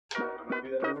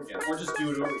that over again. Or just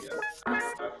do it over again.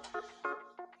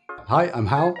 Hi, I'm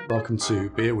Hal. Welcome to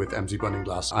Beer with Emsi Bunning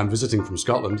Glass. I'm visiting from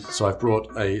Scotland, so I've brought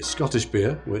a Scottish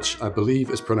beer, which I believe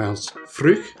is pronounced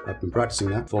Fruch. I've been practicing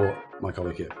that for my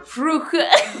colleague here. Fruch.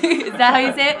 Is that how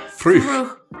you say it?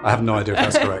 Fruch. I have no idea if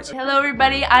that's correct. Hello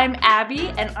everybody, I'm Abby,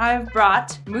 and I've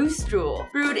brought Moose Drool,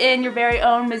 brewed in your very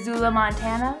own Missoula,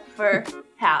 Montana, for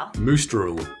Hal. Moose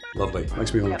drool. Lovely.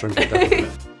 Makes me want to drink it, definitely.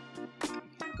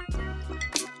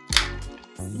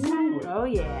 Oh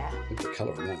yeah. Look at the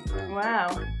colour on that.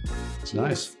 Wow. It's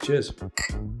nice. Cheers. Oh,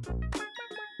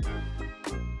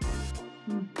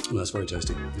 that's very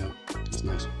tasty. Yeah, it's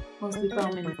nice. Mostly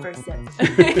foam in the first sip.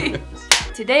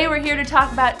 Today we're here to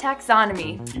talk about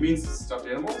taxonomy. You mean stuffed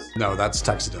animals? No, that's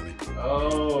taxidermy.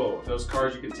 Oh, those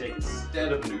cars you can take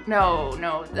instead of new.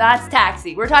 No, that's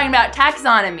taxi. We're talking about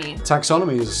taxonomy.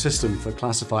 Taxonomy is a system for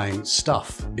classifying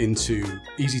stuff into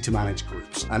easy to manage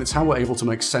groups. And it's how we're able to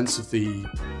make sense of the,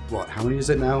 how many is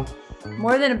it now?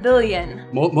 More than a billion.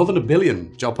 More than a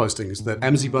billion job postings that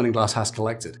Emsi Bunning Glass has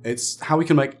collected. It's how we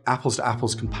can make apples to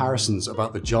apples comparisons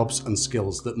about the jobs and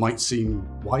skills that might seem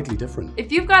widely different.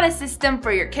 If you've got a system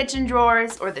for your kitchen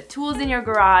drawers, or the tools in your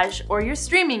garage, or your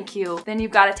streaming queue, then you've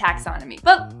got a taxonomy.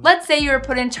 But let's say you were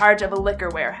put in charge of a liquor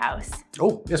warehouse.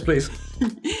 Oh, yes please.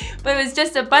 But it was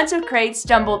just a bunch of crates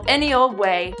jumbled any old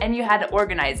way, and you had to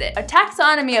organize it. A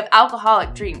taxonomy of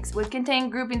alcoholic drinks would contain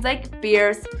groupings like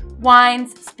beers,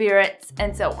 wines, spirits,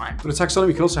 and so on. But a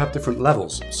taxonomy can also have different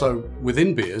levels. So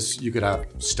within beers, you could have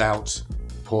stout,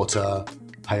 porter,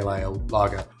 pale ale,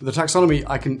 lager. With the taxonomy,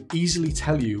 I can easily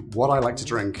tell you what I like to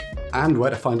drink and where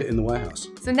to find it in the warehouse.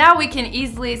 So now we can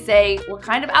easily say what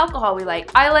kind of alcohol we like.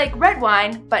 I like red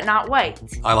wine, but not white.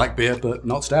 I like beer, but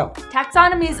not stout.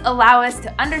 Taxonomies allow us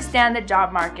to understand the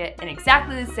job market in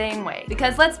exactly the same way.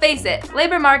 Because let's face it,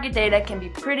 labor market data can be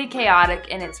pretty chaotic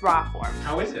in its raw form.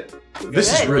 How is it?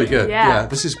 This is really good. Yeah.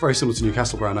 This is very similar to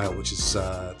Newcastle Brown Ale, which is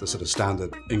the sort of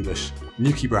standard English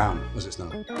Newquay Brown, as it's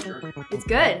known. It's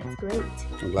good. It's great.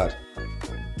 I'm glad.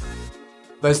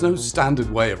 There's no standard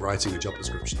way of writing a job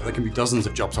description. There can be dozens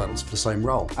of job titles for the same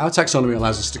role. Our taxonomy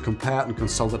allows us to compare and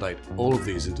consolidate all of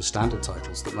these into standard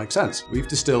titles that make sense. We've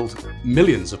distilled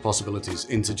millions of possibilities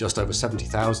into just over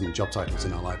 70,000 job titles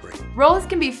in our library. Roles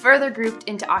can be further grouped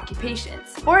into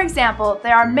occupations. For example,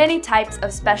 there are many types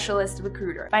of specialist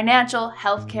recruiter: financial,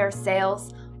 healthcare,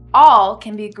 sales. All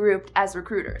can be grouped as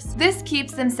recruiters. This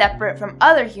keeps them separate from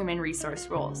other human resource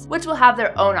roles, which will have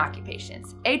their own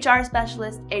occupations: HR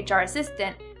specialist, HR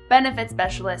assistant, benefit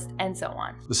specialist, and so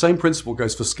on. The same principle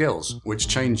goes for skills, which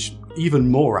change even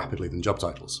more rapidly than job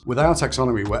titles. With our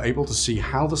taxonomy, we're able to see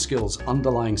how the skills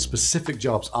underlying specific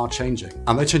jobs are changing,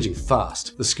 and they're changing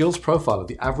fast. The skills profile of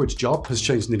the average job has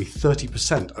changed nearly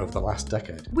 30% over the last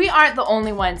decade. We aren't the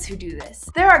only ones who do this.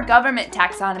 There are government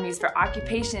taxonomies for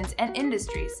occupations and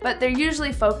industries, but they're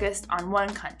usually focused on one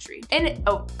country.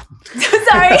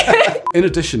 Sorry. In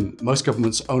addition, most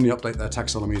governments only update their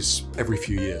taxonomies every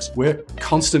few years. We're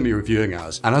constantly reviewing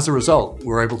ours, and as a result,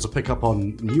 we're able to pick up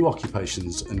on new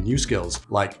occupations and new skills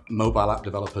like mobile app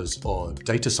developers or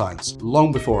data science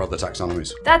long before other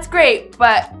taxonomies. That's great,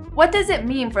 but what does it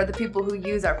mean for the people who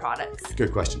use our products?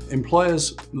 Good question.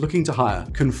 Employers looking to hire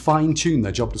can fine-tune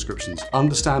their job descriptions,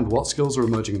 understand what skills are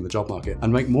emerging in the job market,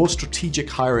 and make more strategic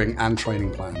hiring and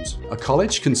training plans. A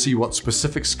college can see what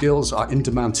specific skills are in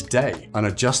demand today and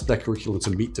adjust their curriculum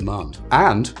to meet demand.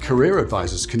 And career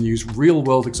advisors can use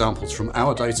real-world examples from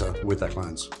our data with their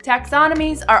clients.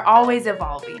 Taxonomies are always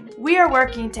evolving. We are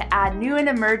working to add new and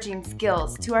emerging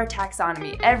skills to our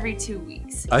taxonomy every 2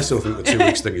 weeks. I still think the 2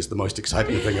 weeks thing is the most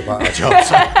exciting thing about our job.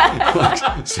 So,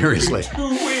 like, seriously.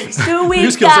 2 weeks,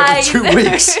 new skills guys. every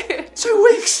 2 weeks. 2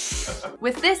 weeks.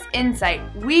 With this insight,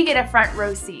 we get a front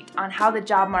row seat on how the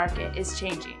job market is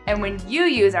changing. And when you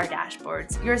use our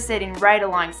dashboards, you're sitting right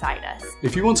alongside us.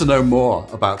 If you want to know more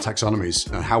about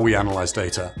taxonomies and how we analyze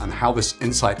data and how this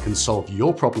insight can solve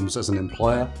your problems as an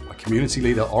employer, a community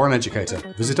leader, or an educator,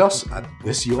 visit us at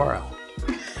this URL.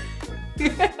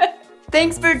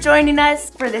 Thanks for joining us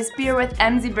for this Beer with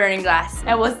Emsi Burning Glass,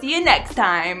 and we'll see you next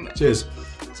time. Cheers.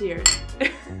 Cheers.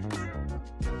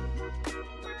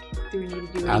 Do we need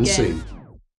to do it And again? scene.